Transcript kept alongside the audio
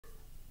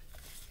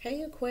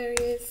Hey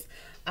Aquarius,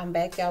 I'm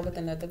back y'all with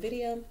another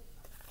video.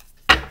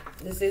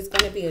 This is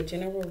going to be a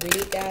general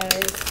read,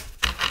 guys.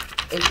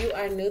 If you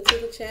are new to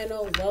the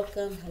channel,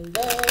 welcome.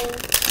 Hello,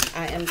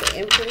 I am the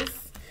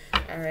Empress.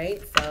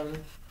 Alright, so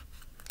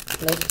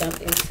let's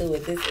jump into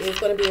it. This is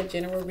going to be a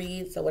general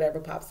read, so whatever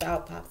pops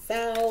out, pops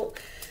out.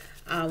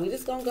 We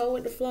just going to go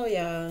with the flow,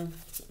 y'all,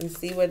 and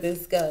see where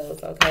this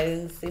goes,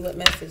 okay? See what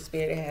message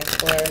Spirit has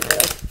for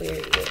the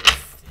Aquarius.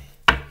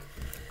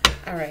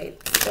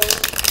 Alright, so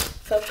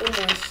couple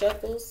more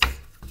shuffles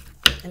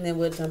and then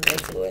we'll jump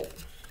into it.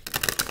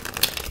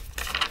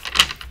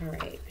 All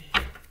right.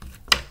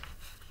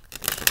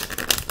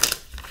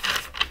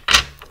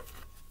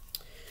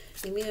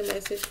 Give me a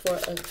message for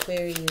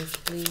Aquarius,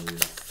 please.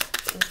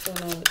 What's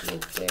going on with the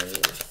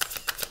Aquarius?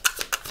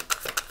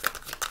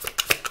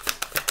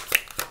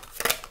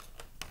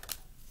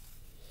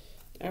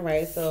 All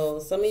right, so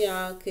some of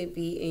y'all could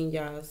be in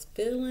y'all's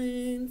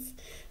feelings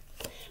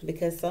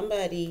because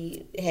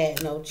somebody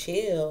had no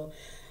chill.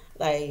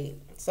 Like,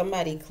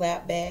 somebody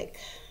clap back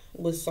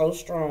was so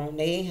strong.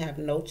 They ain't have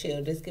no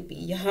chill. This could be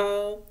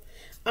y'all.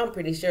 I'm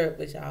pretty sure it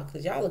was y'all.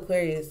 Because y'all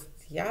Aquarius,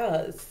 y'all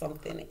is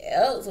something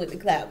else with the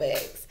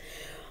clapbacks.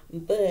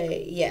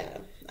 But, yeah.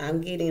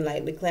 I'm getting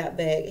like the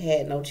clapback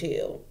had no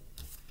chill.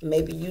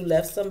 Maybe you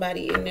left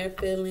somebody in their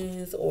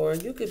feelings. Or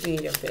you could be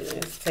in your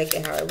feelings. Take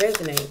it how it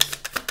resonates.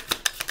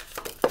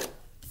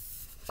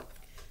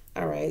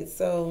 Alright,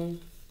 so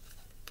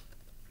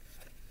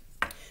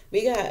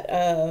we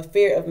got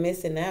fear of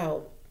missing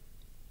out.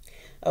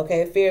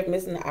 Okay, fear of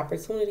missing the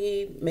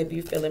opportunity. Maybe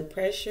you're feeling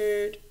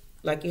pressured,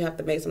 like you have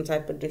to make some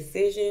type of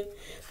decision.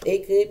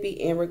 It could be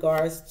in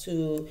regards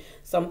to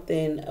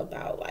something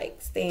about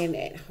like staying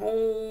at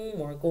home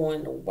or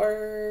going to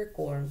work,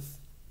 or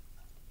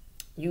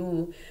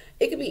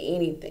it could be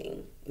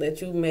anything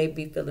that you may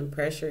be feeling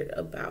pressured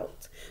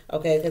about.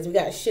 Okay, because we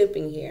got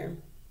shipping here.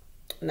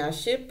 Now,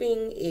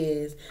 shipping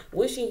is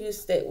wishing you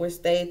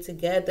stayed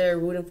together,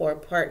 rooting for a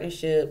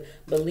partnership,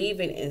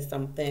 believing in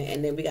something,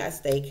 and then we got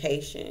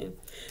staycation.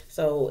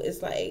 So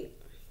it's like,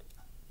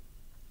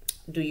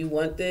 do you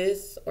want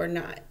this or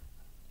not?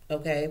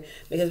 Okay,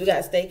 because we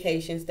got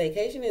staycation.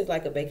 Staycation is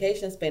like a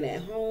vacation spent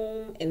at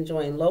home,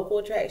 enjoying local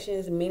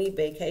attractions, mini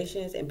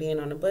vacations, and being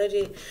on a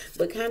budget.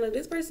 But kind of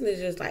this person is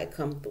just like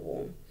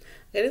comfortable.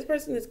 Okay, this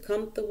person is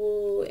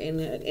comfortable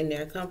in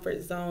their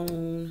comfort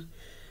zone,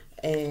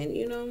 and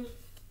you know,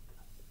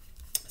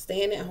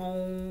 staying at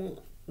home,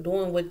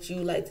 doing what you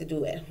like to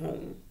do at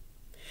home.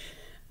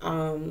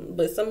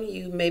 But some of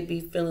you may be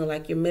feeling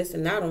like you're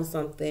missing out on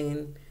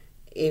something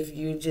if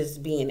you're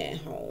just being at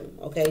home.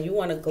 Okay, you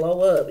want to glow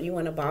up, you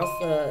want to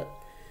boss up,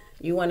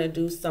 you want to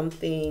do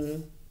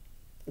something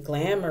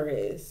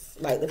glamorous,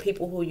 like the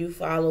people who you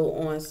follow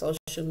on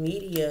social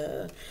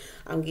media.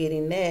 I'm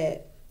getting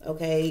that.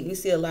 Okay, you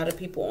see a lot of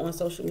people on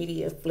social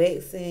media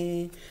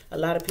flexing, a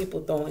lot of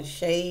people throwing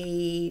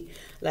shade.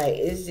 Like,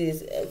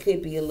 it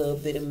could be a little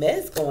bit of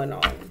mess going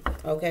on.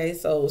 Okay,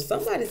 so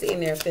somebody's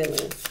in their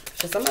feelings.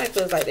 So somebody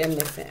feels like they're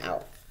missing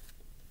out.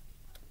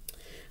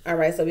 All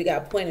right, so we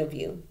got point of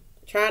view.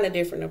 Trying a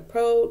different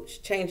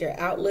approach, change your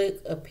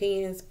outlook,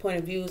 opinions, point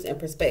of views, and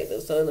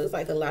perspectives. So it looks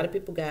like a lot of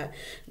people got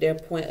their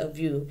point of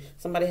view.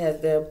 Somebody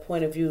has their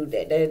point of view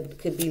that they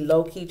could be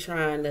low-key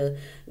trying to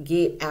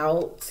get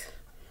out,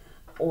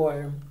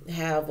 or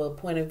have a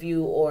point of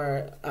view,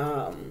 or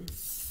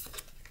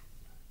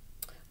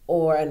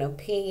an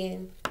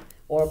opinion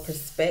or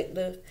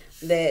perspective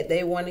that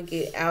they want to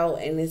get out.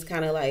 And it's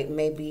kind of like,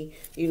 maybe,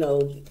 you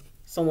know,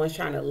 someone's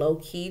trying to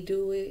low-key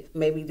do it.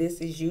 Maybe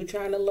this is you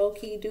trying to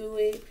low-key do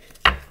it,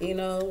 you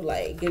know,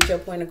 like get your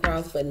point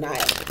across, but not,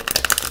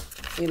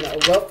 you know,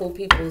 ruffle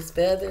people's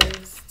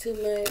feathers too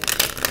much.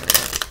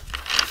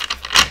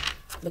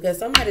 Because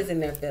somebody's in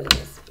their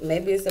feelings.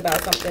 Maybe it's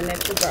about something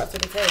that you brought to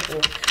the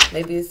table.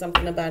 Maybe it's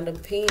something about an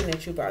opinion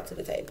that you brought to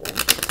the table.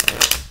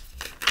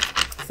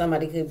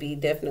 Somebody could be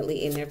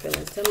definitely in their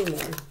feelings. Tell me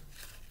more.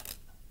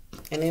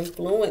 An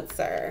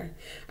influencer.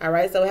 All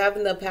right, so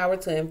having the power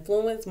to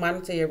influence,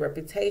 monitor your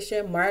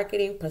reputation,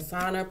 marketing,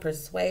 persona,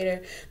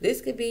 persuader.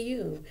 This could be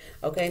you.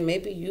 Okay,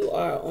 maybe you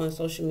are on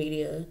social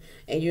media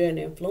and you're an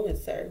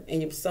influencer,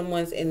 and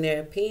someone's in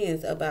their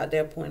opinions about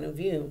their point of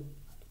view.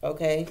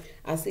 Okay,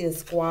 I see a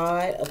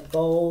squad of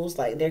goals.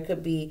 Like, there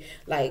could be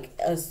like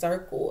a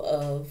circle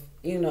of,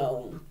 you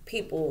know,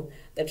 people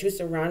that you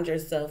surround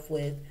yourself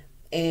with,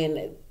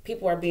 and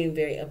people are being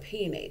very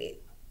opinionated.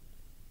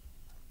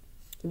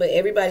 But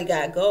everybody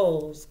got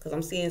goals, because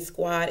I'm seeing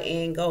squad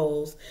and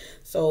goals.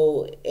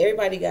 So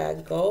everybody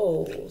got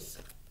goals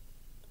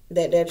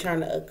that they're trying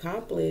to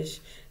accomplish.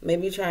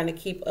 Maybe trying to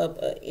keep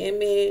up an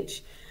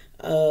image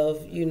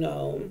of, you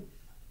know,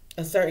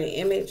 a certain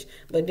image,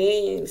 but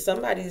then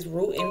somebody's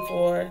rooting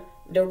for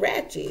the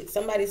ratchet.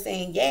 Somebody's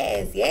saying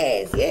yes,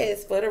 yes,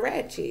 yes for the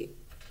ratchet.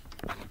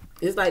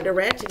 It's like the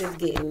ratchet is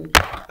getting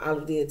all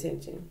of the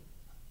attention.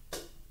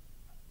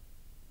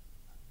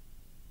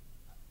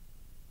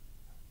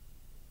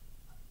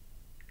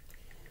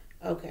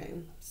 Okay,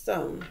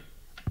 so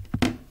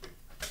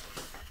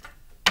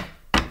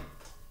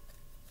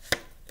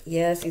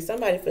Yeah, see,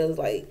 somebody feels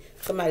like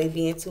somebody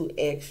being too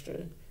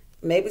extra.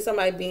 Maybe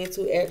somebody being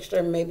too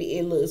extra, maybe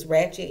it looks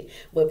ratchet,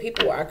 but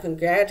people are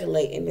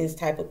congratulating this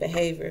type of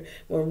behavior.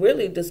 When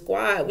really the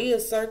squad, we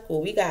a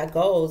circle, we got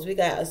goals, we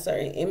got a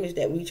certain image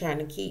that we trying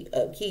to keep,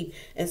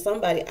 and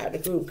somebody out the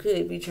group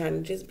could be trying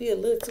to just be a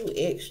little too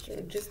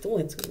extra, just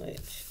doing too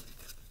much.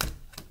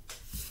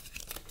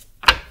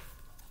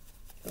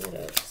 What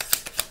else?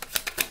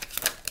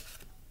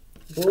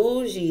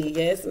 Bougie,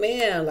 yes,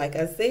 ma'am. Like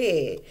I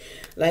said,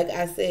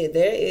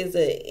 there is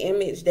an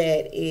image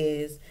that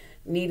is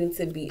needing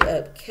to be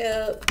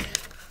upkept,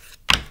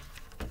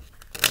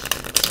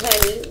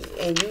 honey,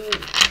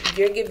 and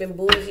you're giving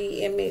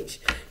bougie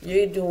image.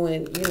 You're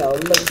doing,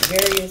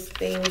 luxurious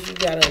things. You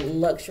got a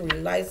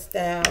luxury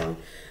lifestyle,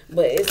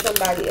 but it's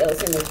somebody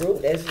else in the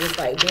group that's just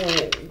like doing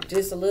it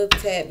just a little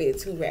tad bit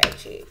too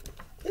ratchet.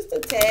 Just a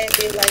tad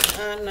bit like,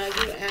 no,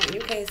 you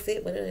can't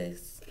sit with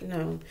us.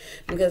 No,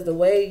 because the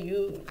way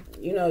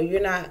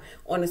you're not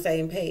on the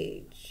same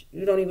page.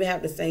 You don't even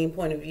have the same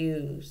point of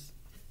views,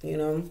 you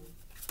know.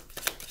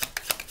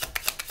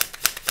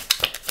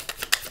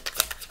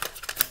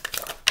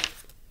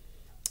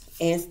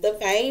 Insta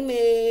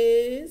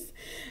famous.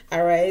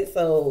 All right,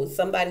 so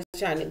somebody's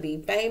trying to be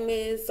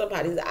famous.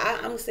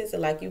 I'm sensing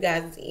like you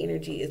guys'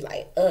 energy is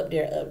like up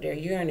there, up there.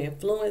 You're an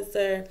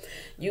influencer.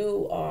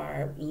 You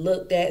are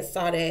looked at,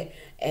 saw that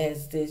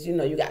as this, you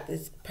got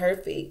this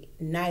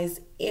perfect, nice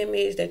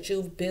image that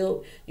you've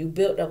built. You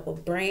built up a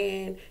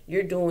brand.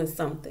 You're doing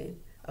something.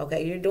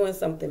 Okay, you're doing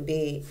something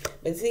big.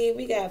 But see,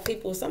 we got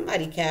people,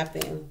 somebody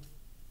capping,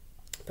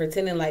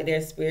 pretending like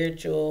they're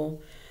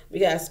spiritual. We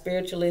got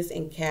spiritualists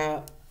and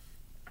cap.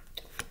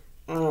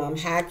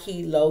 High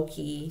key, low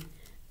key.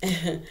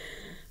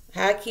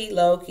 High key,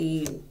 low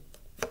key.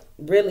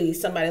 Really,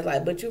 somebody's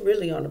like, but you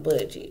really on a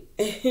budget.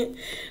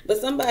 But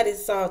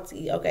somebody's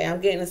salty. Okay,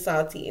 I'm getting a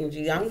salty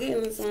energy. I'm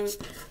getting some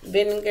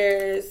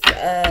vinegars,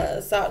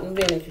 salt and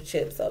vinegar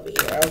chips over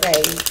here.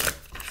 Okay,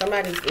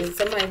 somebody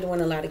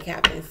doing a lot of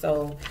capping.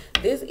 So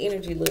this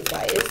energy looks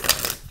like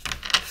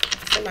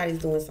somebody's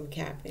doing some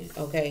capping.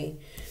 Okay,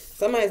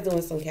 somebody's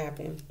doing some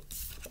capping.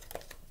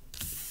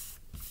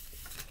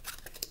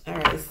 All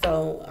right,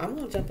 so I'm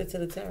going to jump into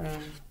the tarot.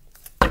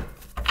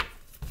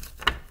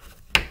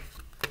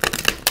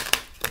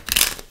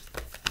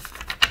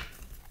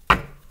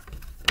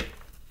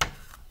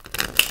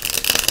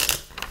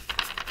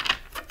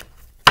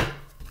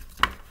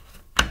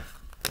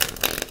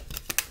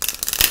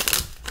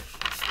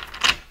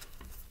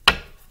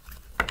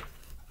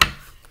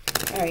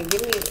 All right,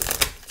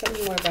 tell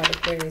me more about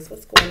Aquarius.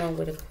 What's going on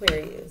with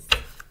Aquarius?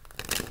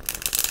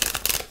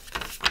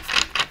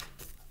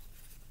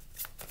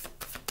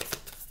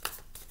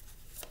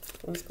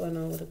 What's going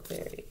on with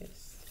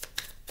Aquarius?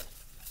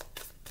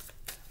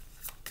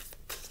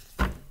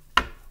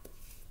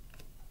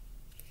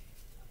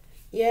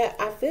 Yeah,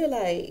 I feel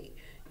like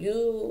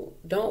you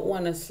don't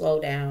want to slow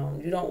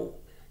down.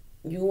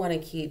 You want to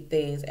keep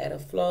things at a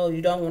flow.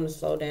 You don't want to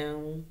slow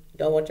down. You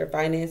don't want your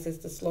finances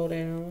to slow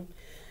down.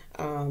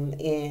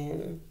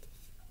 And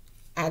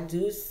I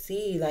do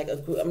see like a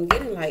group. I'm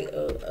getting like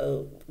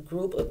a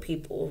group of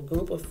people, a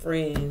group of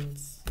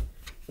friends.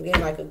 I'm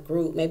getting like a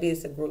group. Maybe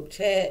it's a group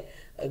chat,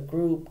 a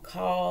group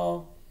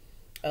call.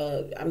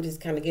 I'm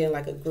just kind of getting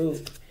like a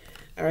group.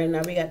 All right,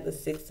 now we got the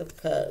Six of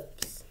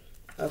Cups.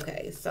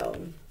 Okay, so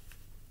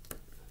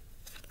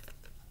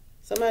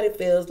somebody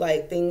feels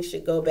like things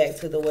should go back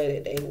to the way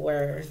that they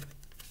were.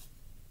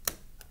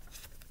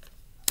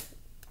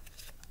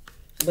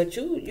 But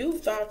you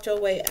fought your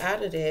way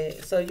out of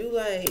that. So you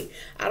like,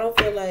 I don't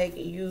feel like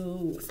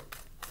you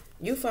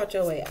fought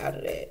your way out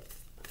of that.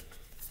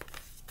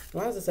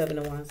 Why is the Seven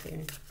of Wands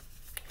here?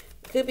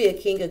 Could be a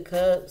King of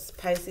Cups,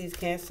 Pisces,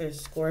 Cancer,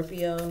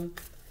 Scorpio,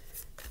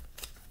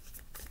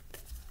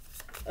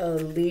 a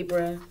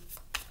Libra,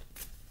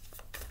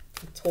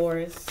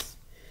 Taurus.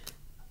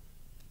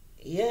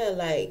 Yeah,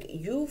 like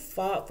you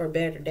fought for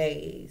better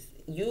days.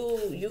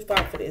 You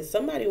fought for this.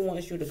 Somebody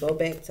wants you to go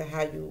back to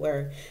how you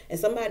were, and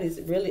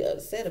somebody's really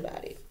upset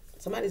about it.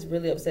 Somebody's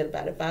really upset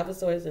about it. Five of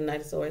Swords and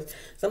Knight of Swords.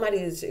 Somebody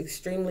is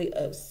extremely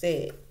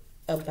upset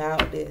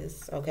about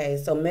this. Okay,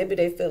 so maybe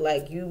they feel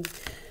like you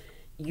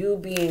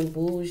being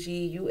bougie,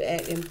 you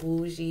acting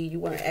bougie, you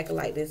weren't acting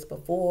like this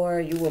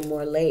before, you were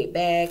more laid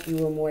back, you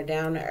were more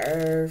down to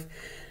earth,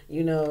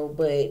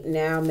 but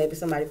now maybe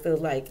somebody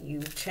feels like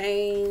you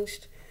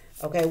changed.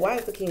 Okay, why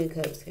is the King of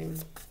Cups here?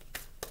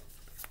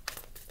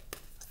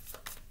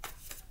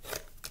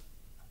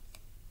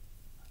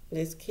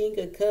 This King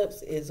of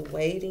Cups is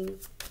waiting.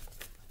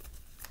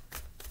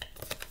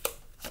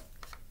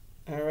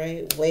 All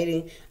right,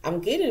 waiting.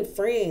 I'm getting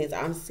friends.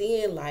 I'm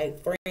seeing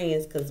like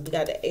friends because we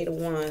got the Eight of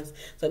Wands.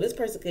 So this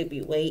person could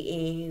be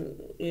waiting,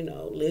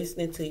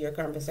 listening to your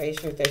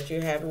conversations that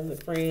you're having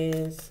with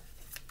friends.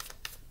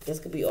 This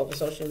could be over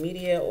social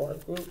media or a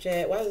group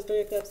chat. Why is the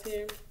Three of Cups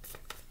here?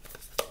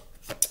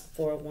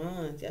 Four of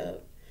Wands,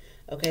 yep.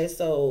 Okay,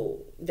 so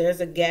there's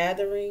a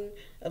gathering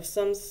of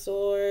some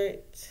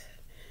sort.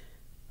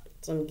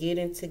 Some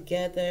getting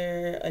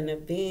together, an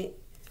event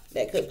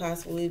that could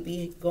possibly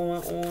be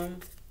going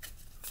on.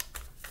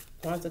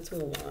 Why's the Two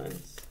of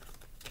Wands?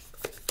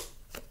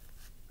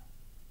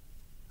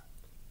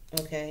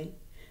 Okay.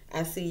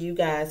 I see you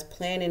guys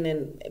planning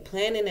an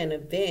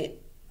event,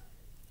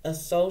 a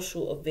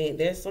social event.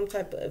 There's some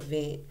type of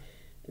event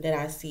that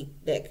I see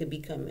that could be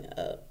coming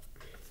up.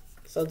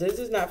 So this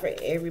is not for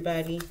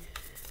everybody.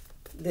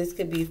 This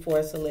could be for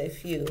a select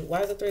few.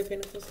 Why is the Three of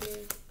Pentacles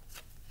here?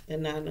 The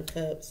Nine of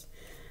Cups.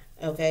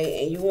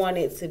 Okay, and you want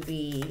it to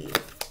be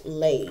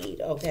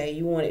laid. Okay,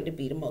 you want it to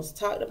be the most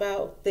talked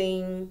about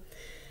thing,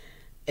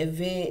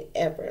 event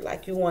ever.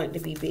 Like, you want it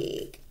to be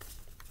big.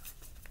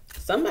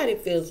 Somebody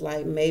feels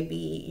like maybe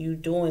you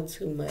doing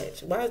too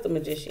much. Why is the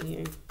Magician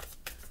here?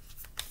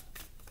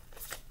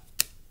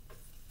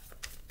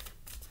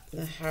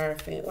 The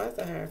Hierophant. Why is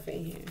the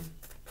Hierophant here?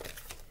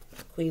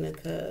 Queen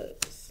of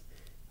Cups.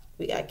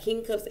 We got King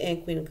of Cups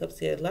and Queen of Cups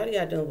here. A lot of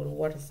y'all dealing with a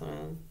water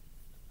sign.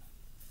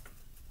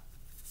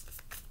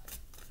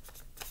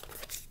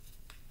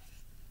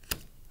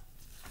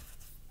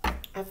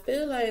 I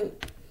feel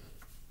like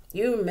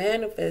you're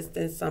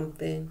manifesting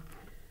something.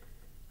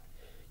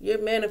 You're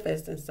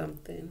manifesting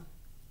something.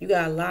 You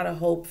got a lot of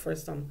hope for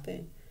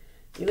something.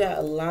 You got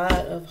a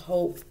lot of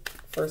hope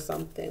for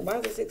something. Why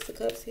is the Six of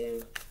Cups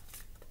here?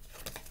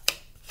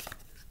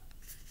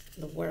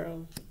 The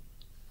World.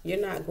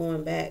 You're not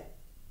going back.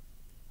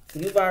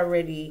 You've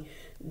already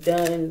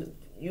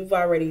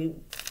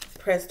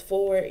pressed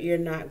forward. You're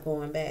not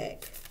going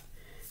back.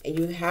 And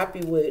you're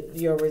happy with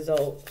your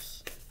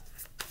results.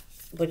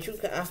 But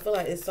I feel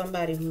like it's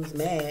somebody who's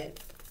mad.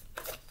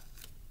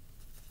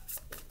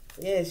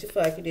 Yes, you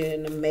feel like you did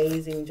an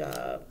amazing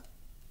job.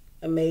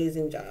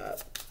 Amazing job.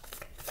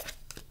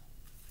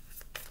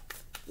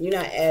 You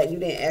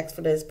didn't ask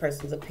for this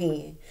person's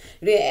opinion.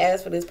 You didn't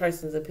ask for this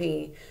person's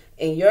opinion.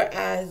 In your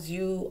eyes,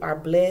 you are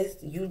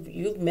blessed.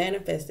 You've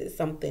manifested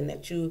something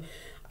that you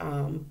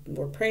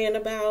were praying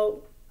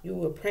about. You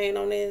were praying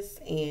on this,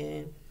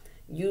 and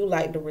you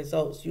like the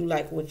results. You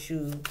like what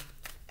you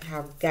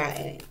have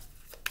gotten,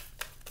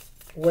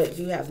 what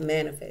you have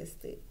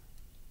manifested.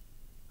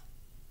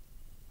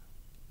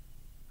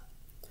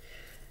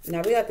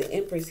 Now we got the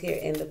Empress here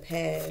in the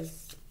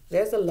past.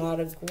 There's a lot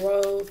of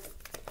growth,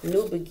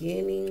 new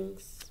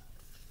beginnings.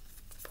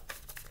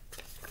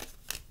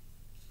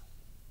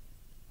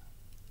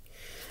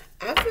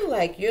 I feel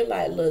like you're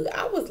like, look,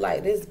 I was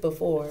like this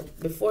before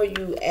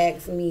you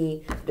asked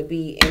me to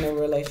be in a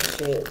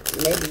relationship.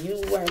 Maybe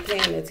you weren't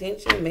paying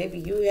attention. Maybe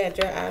you had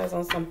your eyes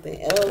on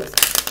something else.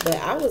 But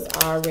I was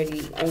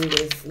already on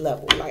this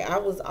level. Like, I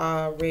was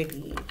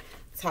already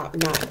top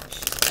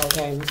notch,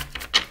 okay?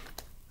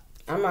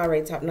 I'm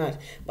already top notch.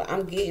 But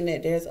I'm getting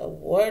that there's a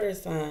water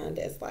sign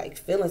that's like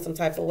feeling some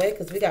type of way,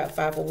 because we got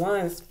Five of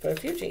Wands for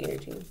future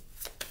energy.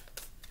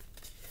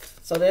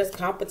 So there's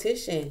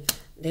competition.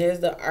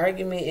 There's the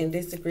argument and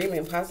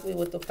disagreement, possibly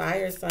with the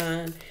fire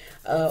sign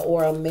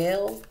or a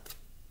male.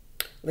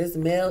 This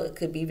male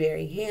could be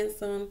very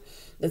handsome.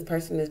 This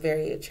person is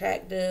very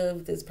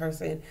attractive. This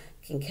person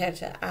can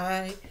catch an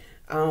eye.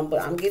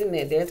 But I'm getting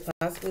that there's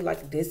possibly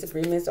like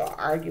disagreements or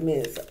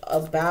arguments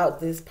about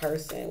this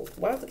person.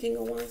 Why is the King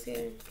of Wands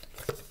here?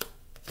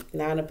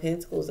 Nine of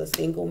Pentacles, a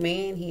single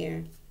man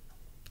here.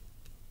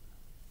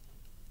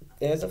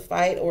 There's a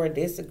fight or a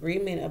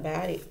disagreement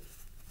about it.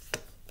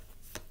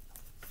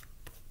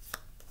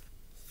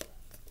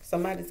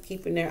 Somebody's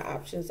keeping their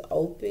options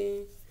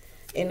open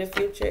in the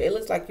future. It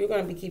looks like you're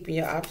going to be keeping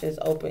your options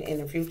open in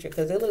the future,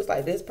 because it looks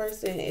like this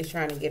person is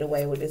trying to get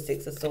away with the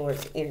Six of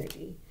Swords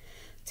energy.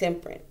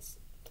 Temperance.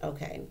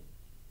 Okay.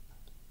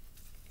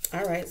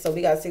 All right. So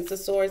we got Six of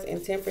Swords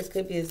and Temperance.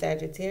 Could be a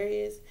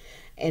Sagittarius.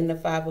 And the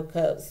Five of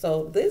Cups.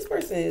 So this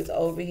person is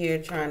over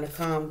here trying to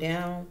calm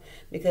down,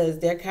 because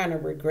they're kind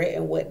of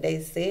regretting what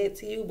they said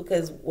to you,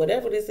 because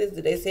whatever this is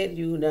that they said to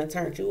you done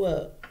turned you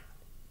up.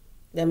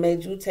 That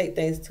made you take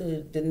things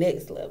to the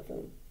next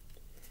level.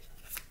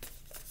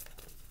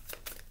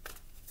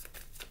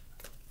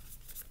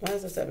 Why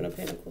is the Seven of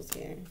Pentacles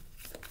here?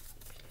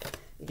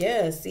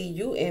 Yeah, see,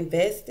 you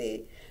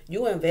invested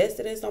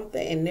in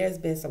something, and there's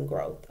been some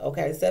growth.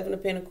 Okay, Seven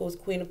of Pentacles,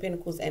 Queen of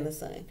Pentacles, and the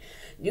Sun.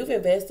 You've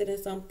invested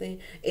in something.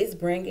 It's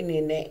bringing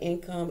in that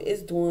income.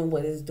 It's doing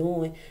what it's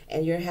doing,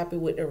 and you're happy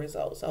with the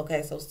results.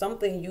 Okay, so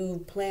something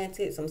you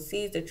planted, some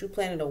seeds that you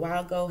planted a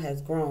while ago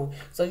has grown.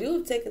 So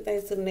you've taken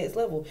things to the next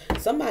level.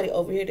 Somebody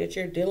over here that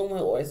you're dealing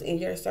with or is in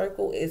your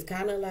circle is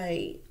kind of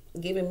like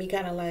giving me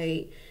kind of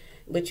like,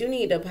 but you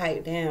need to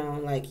pipe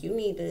down. Like, you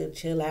need to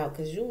chill out,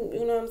 because you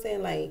know what I'm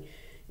saying? Like,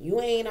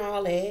 you ain't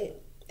all that.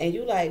 And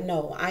you like,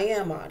 no, I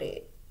am all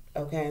that.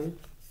 Okay?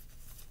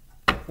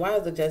 Why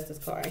is the Justice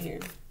card here?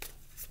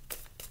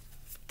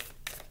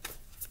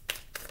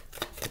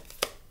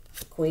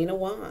 Queen of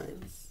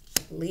Wands.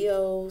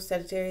 Leo,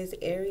 Sagittarius,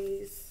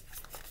 Aries.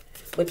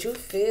 But you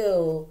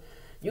feel,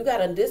 you got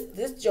to,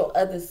 this your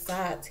other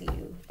side to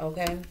you.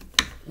 Okay?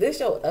 This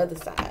your other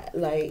side.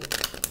 Like,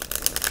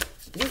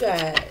 you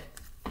got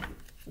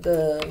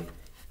the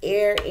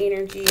air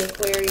energy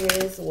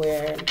Aquarius,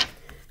 where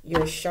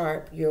you're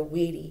sharp, you're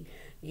witty.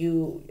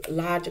 You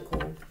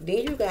logical.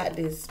 Then you got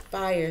this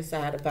fire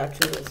side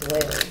about you as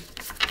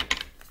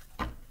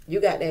well.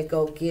 You got that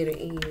go-getter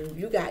in you.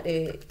 You got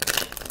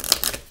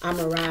that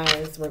I'ma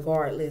rise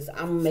regardless.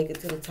 I'ma make it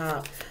to the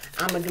top.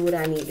 I'ma do what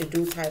I need to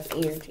do type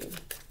energy.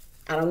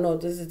 I don't know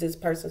if this is this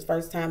person's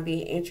first time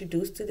being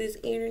introduced to this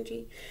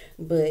energy,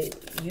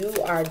 but you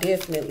are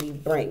definitely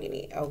bringing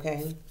it,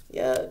 okay?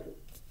 Yeah.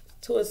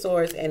 Two of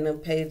Swords and the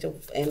Page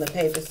of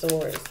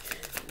Swords.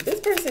 This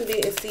person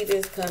didn't see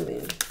this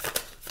coming.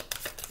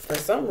 For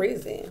some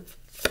reason,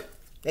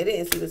 they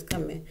didn't see this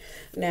coming.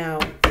 Now,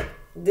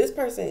 this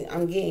person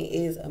I'm getting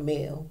is a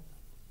male,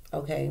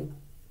 okay?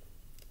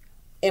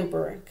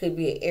 Emperor could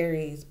be an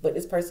Aries, but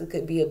this person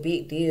could be a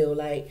big deal.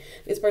 Like,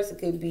 this person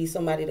could be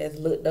somebody that's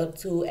looked up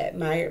to,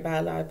 admired by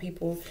a lot of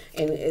people,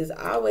 and is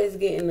always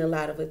getting a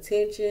lot of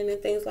attention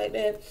and things like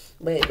that.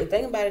 But the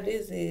thing about it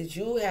is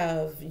you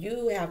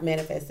have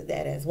manifested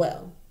that as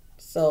well.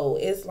 So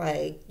it's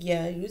like,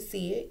 yeah, you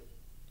see it.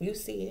 You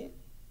see it.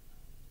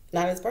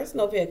 Now, this person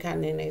over here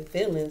kind of in their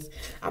feelings.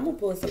 I'm going to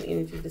pull some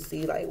energy to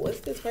see, like,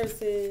 what's this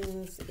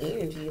person's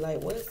energy?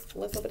 Like, what's up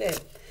with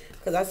that?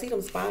 Because I see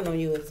them spying on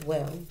you as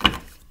well.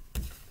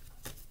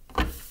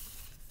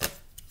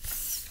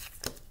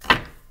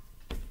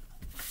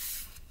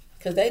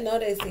 Because they know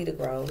they see the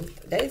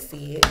growth. They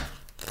see it.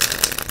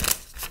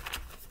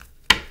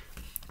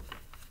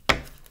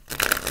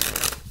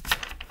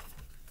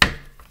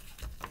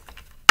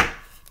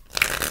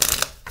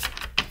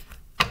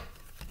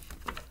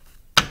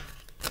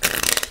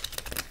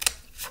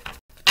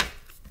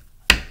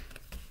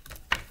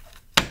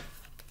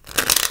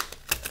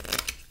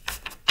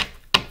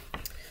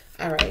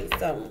 Alright,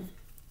 so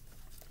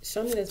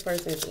show me this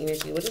person's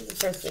energy. What is this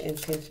person's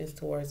intentions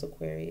towards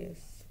Aquarius?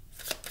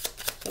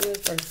 Show me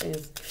this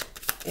person's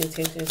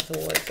intentions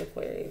towards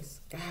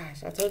Aquarius.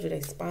 Gosh, I told you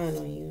they spying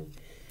on you.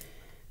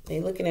 They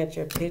looking at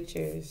your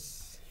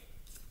pictures.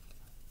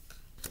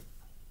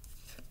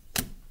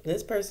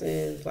 This person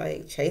is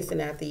like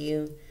chasing after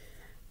you.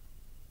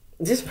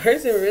 This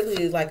person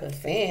really is like a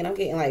fan. I'm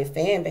getting like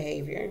fan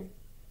behavior.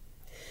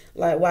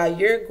 Like while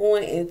you're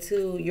going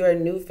into your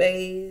new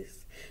phase,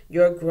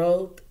 your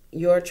growth,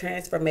 your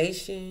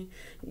transformation,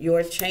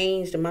 your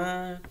changed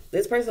mind.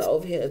 This person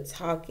over here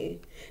talking.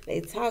 They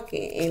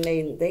talking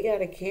and they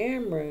got a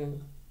camera.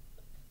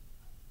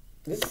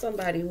 This is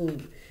somebody who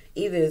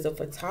either is a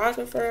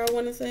photographer, I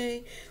want to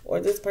say, or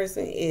this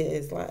person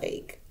is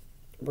like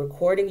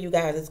recording you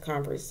guys'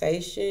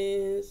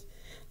 conversations,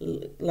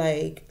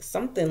 like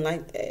something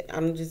like that.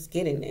 I'm just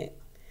getting it.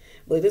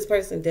 But this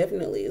person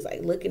definitely is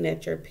like looking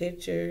at your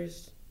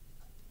pictures.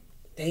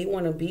 They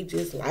want to be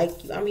just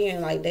like you. I'm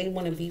hearing like they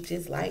want to be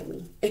just like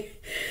me.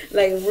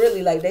 Like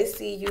really, like they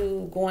see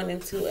you going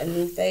into a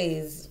new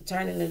phase,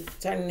 turning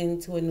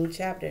into a new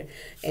chapter.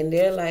 And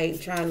they're like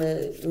trying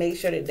to make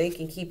sure that they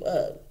can keep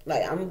up.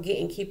 Like I'm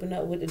getting keeping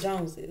up with the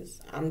Joneses.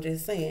 I'm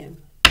just saying.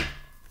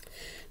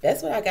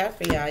 That's what I got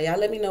for y'all. Y'all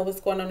let me know what's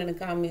going on in the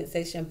comment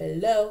section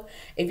below.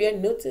 If you're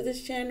new to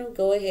this channel,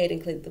 go ahead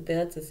and click the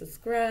bell to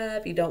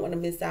subscribe. You don't want to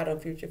miss out on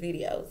future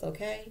videos,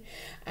 okay?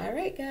 All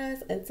right,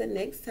 guys. Until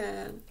next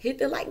time, hit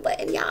the like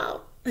button,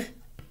 y'all.